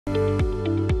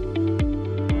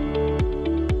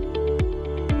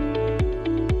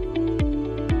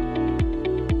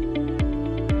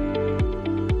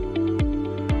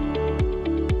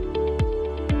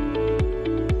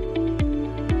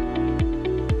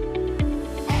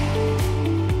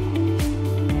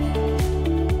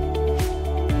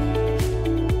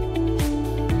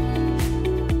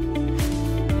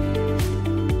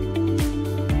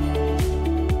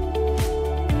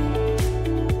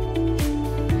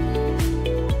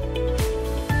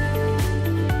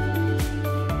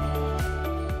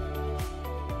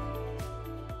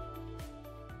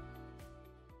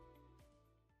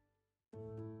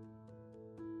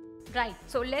Right,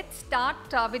 so let's start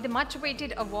with the much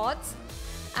awaited awards.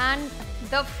 And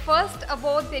the first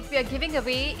award that we are giving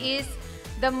away is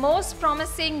the most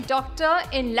promising doctor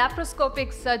in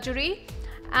laparoscopic surgery.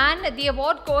 And the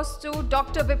award goes to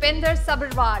Dr.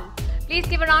 Sabharwal. Please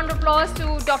give a round of applause to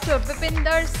Dr.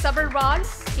 Sabharwal.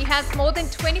 He has more than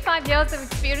 25 years of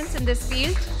experience in this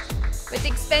field. With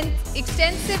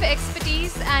extensive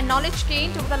expertise and knowledge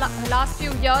gained over the last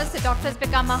few years, the doctor has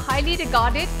become a highly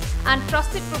regarded and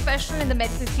trusted professional in the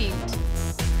medical field.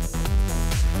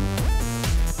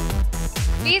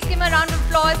 Please give him a round of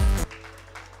applause.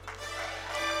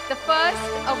 The first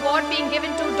award being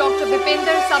given to Dr.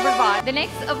 Sabharwal. The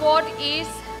next award is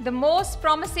the most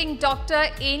promising doctor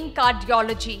in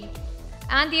cardiology.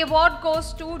 And the award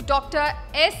goes to Dr.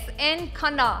 S.N.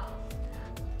 Khanna.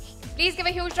 Please give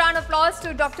a huge round of applause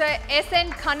to Dr.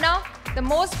 S.N. Khanna, the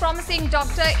most promising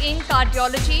doctor in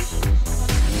cardiology.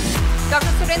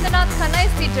 Dr.Surender Nath Khanna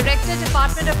is the Director,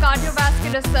 Department of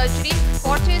Cardiovascular Surgery,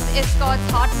 Fortis Escorts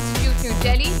Heart Institute, New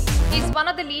Delhi. He is one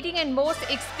of the leading and most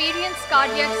experienced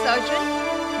cardiac surgeons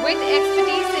with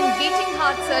expertise in beating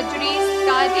heart surgeries,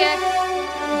 cardiac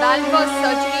valve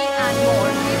surgery and more.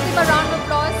 Please give a round of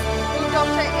applause to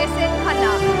Dr. S.N.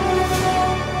 Khanna.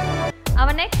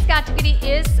 Our next category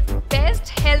is Best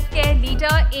Healthcare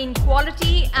Leader in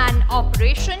Quality and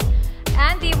Operation,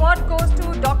 and the award goes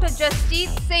to Dr. Jasjeet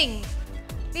Singh.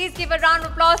 Please give a round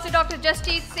of applause to Dr.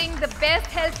 Jasjeet Singh, the Best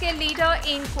Healthcare Leader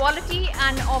in Quality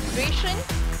and Operation.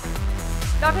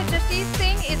 Dr. Jasjeet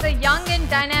Singh is a young and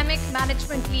dynamic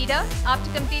management leader.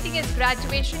 After completing his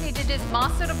graduation, he did his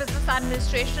Master of Business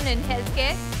Administration in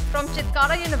Healthcare from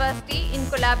Chitkara University in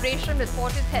collaboration with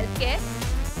Fortis Healthcare.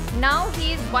 Now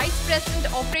he is Vice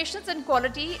President Operations and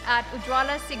Quality at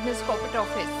Ujjwala Signal's corporate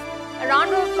office. A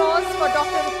round of applause for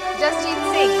Dr. Jasjeet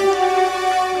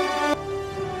Singh.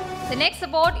 The next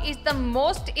award is the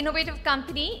most innovative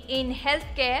company in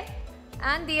healthcare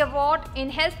and the award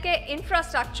in healthcare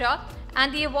infrastructure,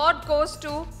 and the award goes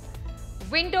to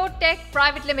Window Tech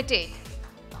Private Limited.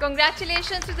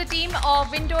 Congratulations to the team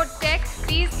of Window Tech.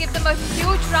 Please give them a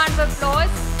huge round of applause.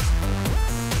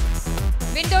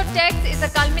 Window Tech is a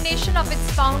culmination of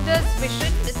its founder's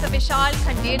vision, Mr. Vishal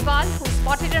Khandelwal, who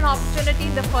spotted an opportunity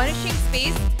in the furnishing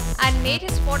space and made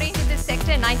his foray into this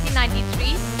sector in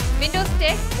 1993. Windows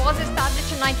Tech was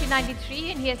established in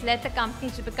 1993 and he has led the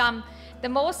company to become the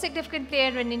most significant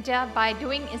player in India by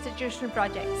doing institutional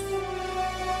projects.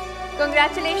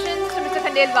 Congratulations to Mr.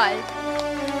 Khandelwal.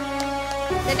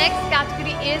 The next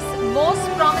category is Most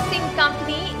Promising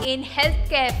Company in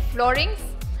Healthcare Floorings,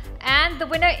 and the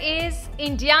winner is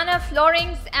Indiana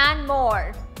Floorings and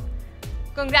More.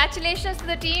 Congratulations to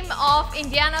the team of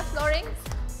Indiana Floorings.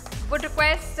 Would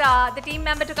request the team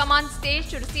member to come on stage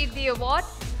to receive the award.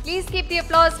 Please keep the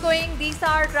applause going. These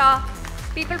are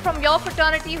people from your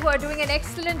fraternity who are doing an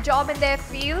excellent job in their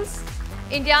fields.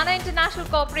 Indiana International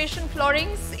Corporation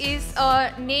Floorings is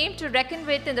a name to reckon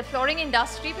with in the flooring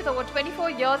industry with over 24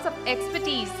 years of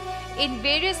expertise in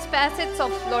various facets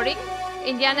of flooring.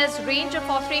 Indiana's range of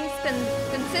offerings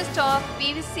consist of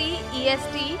PVC,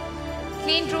 ESD,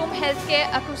 clean room, healthcare,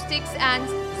 acoustics and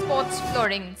sports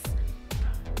floorings.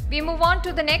 We move on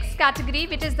to the next category,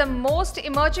 which is the most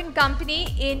emerging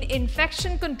company in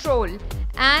infection control,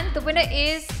 and the winner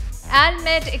is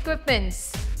Almed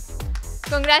Equipments.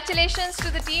 Congratulations to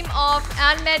the team of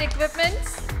Almed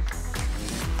Equipments.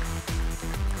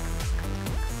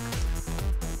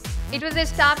 It was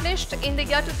established in the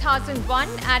year 2001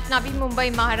 at Navi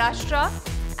Mumbai, Maharashtra.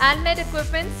 Almed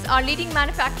Equipments are leading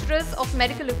manufacturers of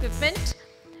medical equipment.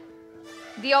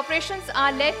 The operations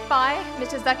are led by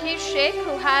Mr. Zakir Sheikh,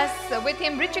 who has with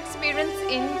him rich experience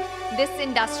in this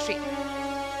industry.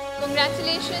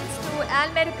 Congratulations to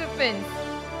Almed Equipment.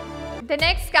 The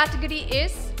next category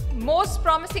is Most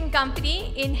Promising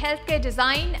Company in Healthcare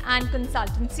Design and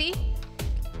Consultancy,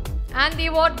 and the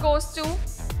award goes to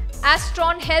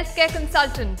Astron Healthcare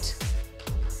Consultant.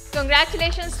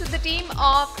 Congratulations to the team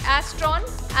of Astron.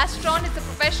 Astron is a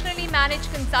professionally managed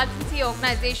consultancy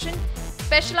organization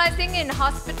specializing in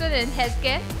hospital and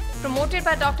healthcare, promoted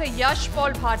by Dr. Yash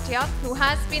Paul Bhatia, who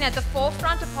has been at the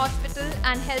forefront of hospital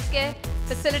and healthcare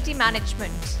facility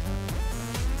management.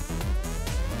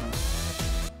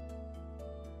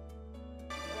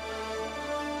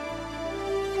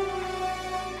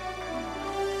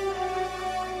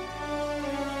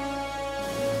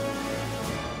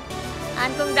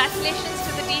 And congratulations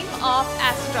to the team of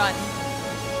Astron.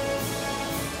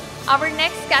 Our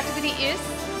next category is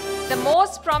the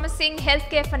most promising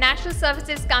healthcare financial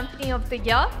services company of the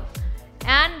year,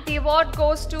 and the award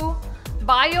goes to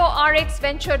BioRx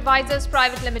Venture Advisors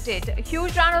Private Limited. A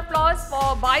huge round of applause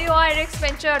for BioRx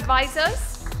Venture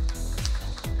Advisors.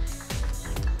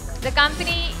 The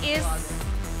company is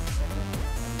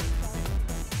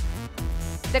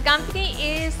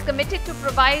committed to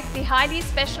provide the highly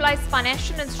specialized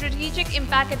financial and strategic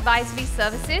impact advisory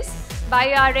services.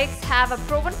 BioRx have a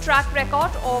proven track record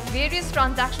of various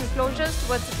transaction closures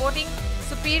towards supporting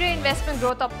superior investment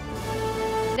growth.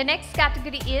 The next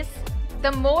category is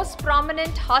the most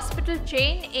prominent hospital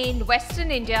chain in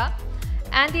Western India,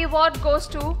 and the award goes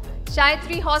to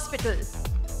Shayatri Hospital.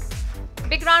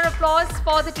 Big round of applause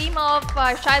for the team of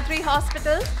Shayatri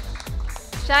Hospital.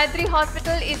 Shayatri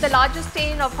Hospital is the largest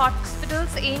chain of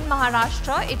hospitals in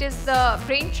Maharashtra. It is the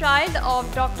brainchild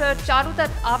of Dr.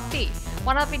 Charudat Apte,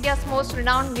 one of India's most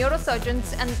renowned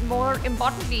neurosurgeons and, more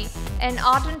importantly, an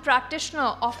ardent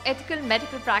practitioner of ethical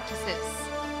medical practices.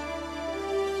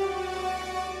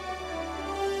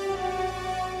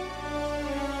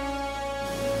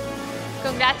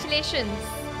 Congratulations!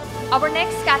 Our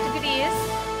next category is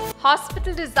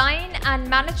Hospital Design and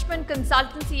Management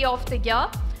Consultancy of the Year,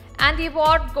 and the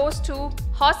award goes to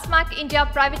Hosmac India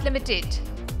Private Limited.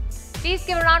 Please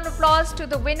give a round of applause to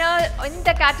the winner in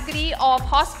the category of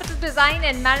Hospital Design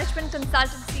and Management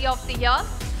Consultancy of the Year.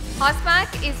 Hosmac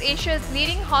is Asia's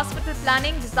leading hospital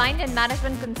planning, design and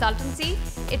management consultancy.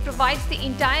 It provides the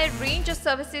entire range of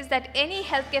services that any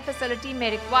healthcare facility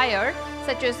may require,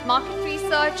 such as market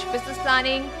research, business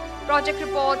planning, project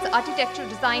reports, architectural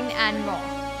design and more.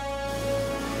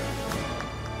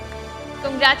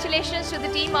 Congratulations to the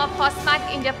team of Hosmac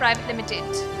India Private Limited.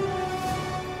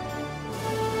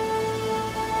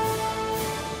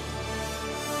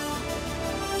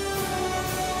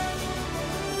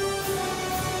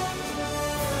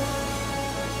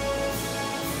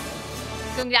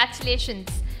 Congratulations.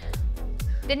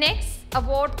 The next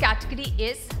award category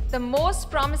is the most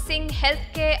promising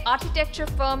healthcare architecture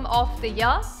firm of the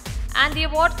year, and the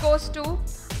award goes to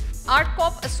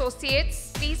ARCOP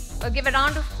Associates. Please give a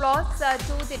round of applause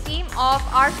to the team of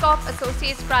ARCOP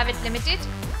Associates Private Limited.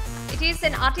 It is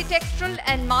an architectural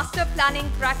and master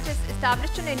planning practice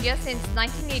established in India since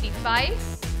 1985.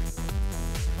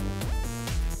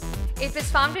 It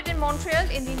was founded in Montreal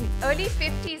in the early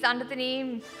 50s under the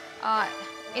name and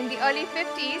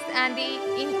the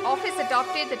office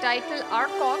adopted the title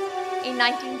ARCOP in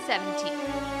 1970.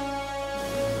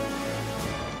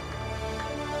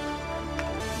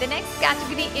 The next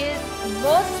category is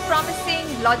Most Promising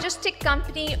Logistic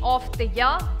Company of the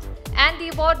Year, and the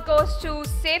award goes to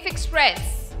Safe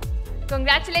Express.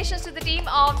 Congratulations to the team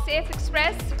of Safe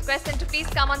Express. Request them to please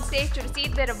come on stage to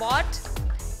receive their award.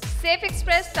 Safe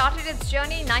Express started its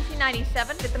journey in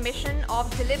 1997 with the mission of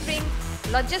delivering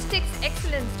logistics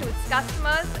excellence to its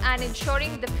customers and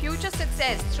ensuring the future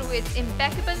success through its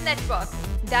impeccable network,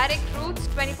 direct routes,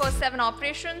 24/7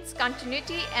 operations,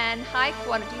 continuity and high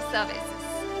quality services.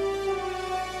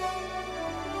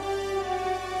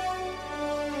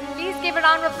 Please give a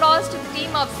round of applause to the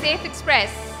team of Safe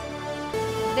Express.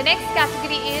 The next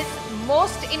category is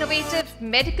Most Innovative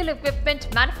Medical Equipment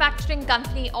Manufacturing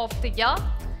Company of the Year,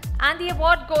 and the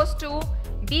award goes to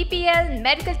BPL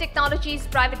Medical Technologies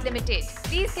Private Limited.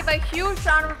 Please give a huge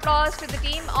round of applause to the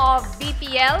team of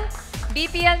BPL.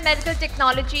 BPL Medical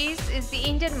Technologies is the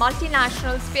Indian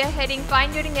multinational spearheading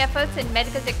pioneering efforts in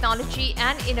medical technology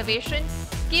and innovation,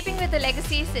 keeping with the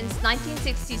legacy since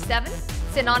 1967,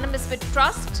 synonymous with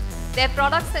trust. Their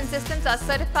products and systems are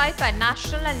certified by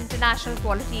national and international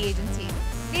quality agencies.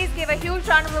 Please give a huge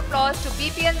round of applause to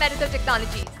BPL Medical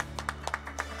Technologies.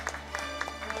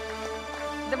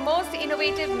 The most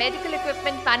innovative medical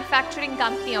equipment manufacturing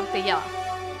company of the year.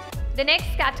 The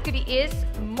next category is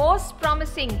Most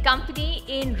Promising Company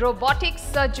in Robotic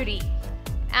Surgery,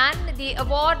 and the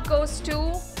award goes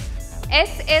to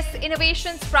SS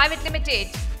Innovations Private Limited.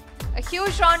 A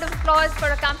huge round of applause for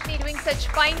a company doing such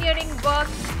pioneering work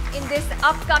in this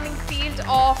upcoming field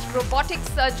of robotic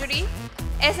surgery.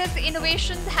 SS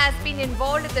Innovations has been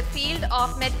involved in the field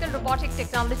of medical robotic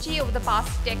technology over the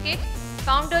past decade.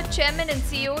 Founder, Chairman and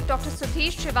CEO Dr.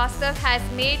 Sudhir Srivastava has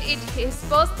made it his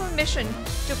personal mission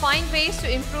to find ways to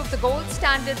improve the gold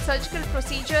standard surgical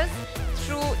procedures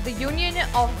through the union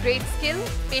of great skill,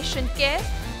 patient care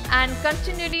and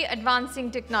continually advancing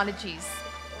technologies.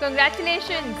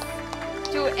 Congratulations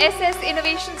to SS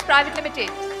Innovations Private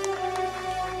Limited.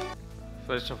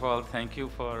 First of all, thank you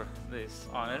for this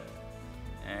honor,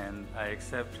 and I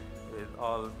accept with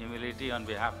all humility on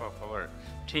behalf of our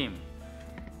team.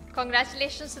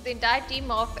 Congratulations to the entire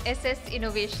team of SS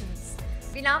Innovations.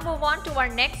 We now move on to our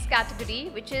next category,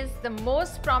 which is the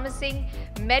most promising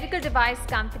medical device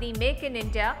company make in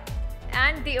India,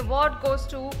 and the award goes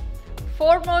to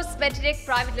Foremost Meditech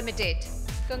Private Limited.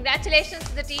 Congratulations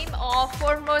to the team of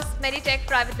Foremost Meditech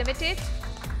Private Limited.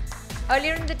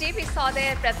 Earlier in the day, we saw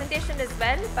their presentation as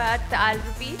well, but I'll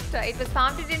repeat. It was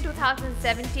founded in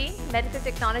 2017. Medical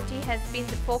technology has been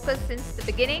the focus since the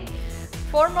beginning.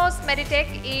 Foremost Meditech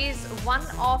is one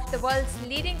of the world's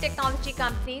leading technology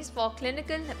companies for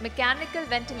clinical mechanical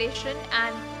ventilation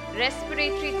and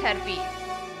respiratory therapy.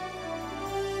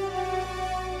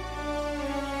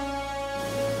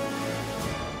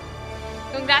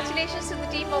 Congratulations to the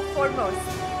team of Foremost.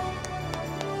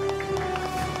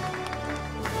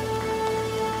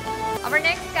 Our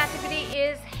next category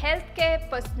is Healthcare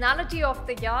Personality of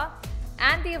the Year,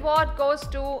 and the award goes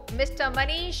to Mr.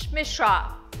 Manish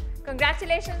Mishra.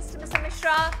 Congratulations to Mr.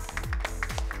 Mishra.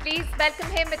 Please welcome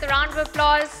him with a round of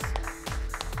applause.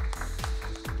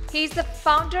 He's the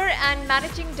founder and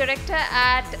managing director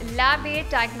at Lab 8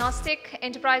 Diagnostic,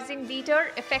 enterprising leader,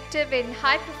 effective in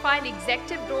high-profile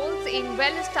executive roles in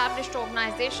well-established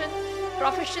organizations,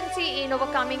 proficiency in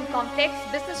overcoming complex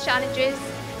business challenges,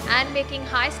 and making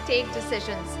high-stake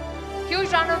decisions.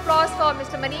 Huge round of applause for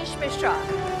Mr. Manish Mishra.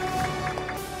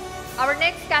 Our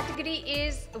next category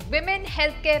is Women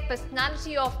Healthcare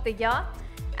Personality of the Year,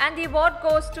 and the award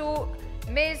goes to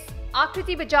Ms.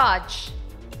 Akriti Bajaj.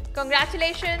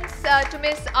 Congratulations to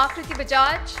Ms. Akriti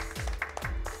Bajaj.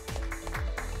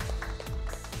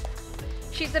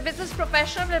 She's a business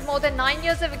professional with more than 9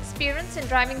 years of experience in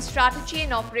driving strategy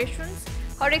and operations.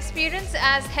 Her experience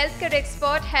as healthcare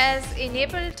expert has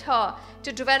enabled her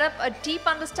to develop a deep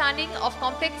understanding of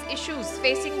complex issues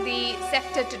facing the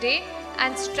sector today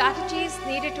and strategies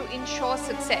needed to ensure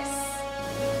success.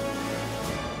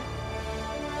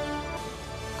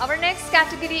 Our next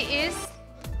category is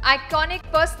Iconic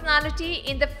Personality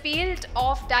in the Field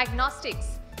of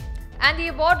Diagnostics, and the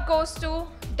award goes to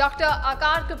Dr.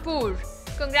 Akar Kapoor.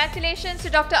 Congratulations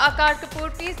to Dr. Akar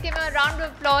Kapoor. Please give him a round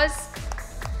of applause.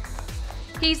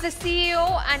 He's the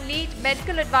CEO and lead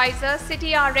medical advisor,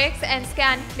 City RX and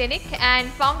Scan Clinic, and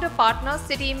founder partner,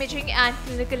 City Imaging and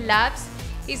Clinical Labs.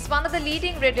 He's one of the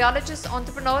leading radiologist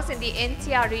entrepreneurs in the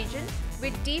NCR region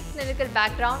with deep clinical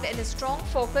background and a strong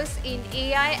focus in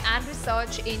AI and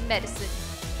research in medicine.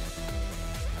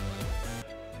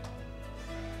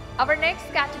 Our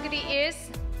next category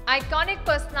is Iconic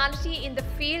Personality in the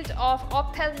Field of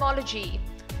Ophthalmology,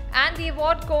 and the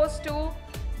award goes to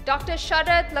Dr.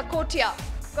 Sharad Lakhotia.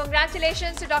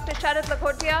 Congratulations to Dr. Sharad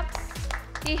Lakhotia.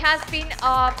 He has been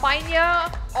a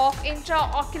pioneer of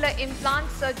intraocular implant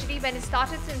surgery when it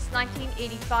started since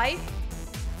 1985.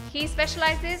 He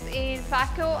specializes in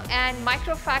phaco and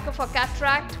microphaco for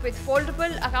cataract with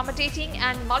foldable, accommodating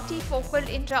and multifocal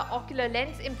intraocular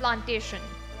lens implantation.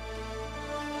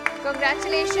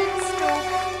 Congratulations to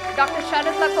Dr.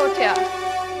 Sharad Lakhotia.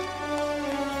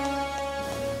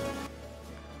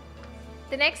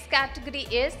 The next category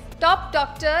is Top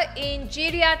Doctor in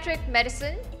Geriatric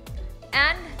Medicine,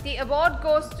 and the award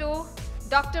goes to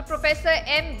Dr. Professor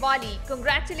M. Wali.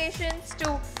 Congratulations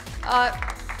to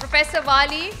Professor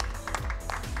Wali.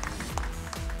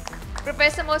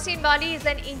 Professor Mohsin Wali is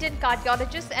an Indian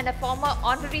cardiologist and a former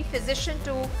honorary physician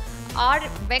to R.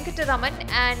 Venkataraman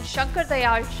and Shankar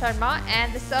Dayal Sharma,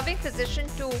 and the serving physician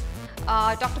to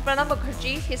Dr. Pranab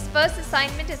Mukherjee. His first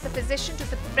assignment as the physician to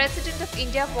the President of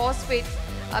India was with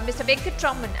Mr.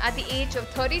 Venkataraman at the age of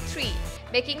 33,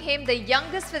 making him the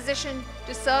youngest physician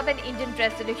to serve an Indian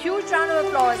president. A huge round of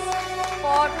applause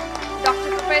for Dr.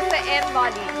 Professor M.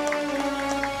 Wali.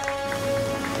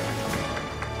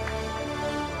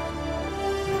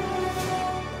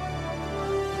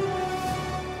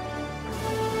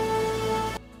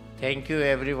 Thank you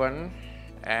everyone,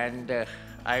 and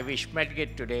I wish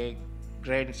Medgate today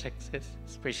grand success,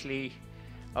 especially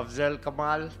Afzal,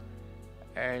 Kamal,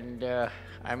 and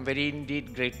I'm very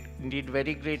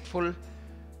very grateful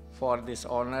for this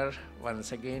honor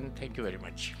once again. Thank you very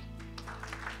much.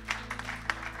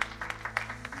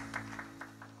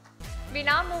 We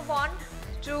now move on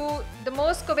to the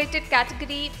most coveted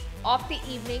category of the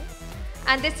evening,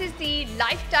 and this is the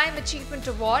Lifetime Achievement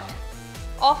Award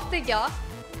of the Year,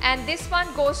 and this one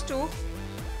goes to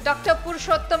Dr.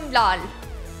 Purushottam Lal.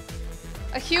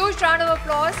 A huge round of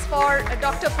applause for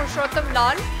Dr. Purushottam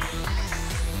Lal.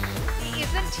 He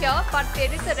isn't here, but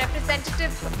there is a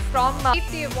representative from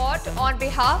the award on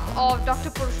behalf of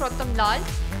Dr. Purushottam Lal.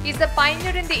 He is a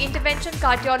pioneer in the intervention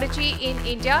cardiology in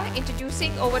India,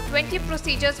 introducing over 20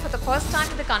 procedures for the first time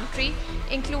in the country,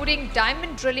 including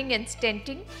diamond drilling and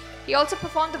stenting. He also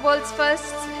performed the world's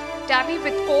first TAVI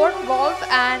with core, valve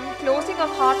and closing of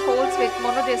heart holes with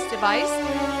monodisc device.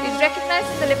 He is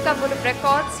recognized in the Lipka Book of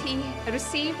Records. He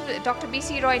received Dr.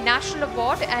 B.C. Roy National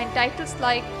Award and titles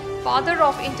like Father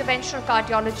of Interventional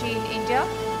Cardiology in India.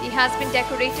 He has been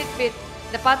decorated with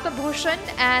the Padma Bhushan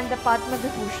and the Padma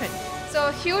Vibhushan. So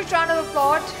a huge round of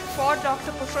applause for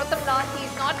Dr. Purushottam Lal. He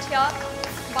is not here,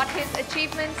 but his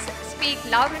achievements speak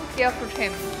loud and clear for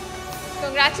him.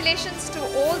 Congratulations to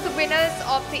all the winners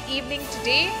of the evening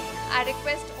today. I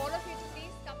request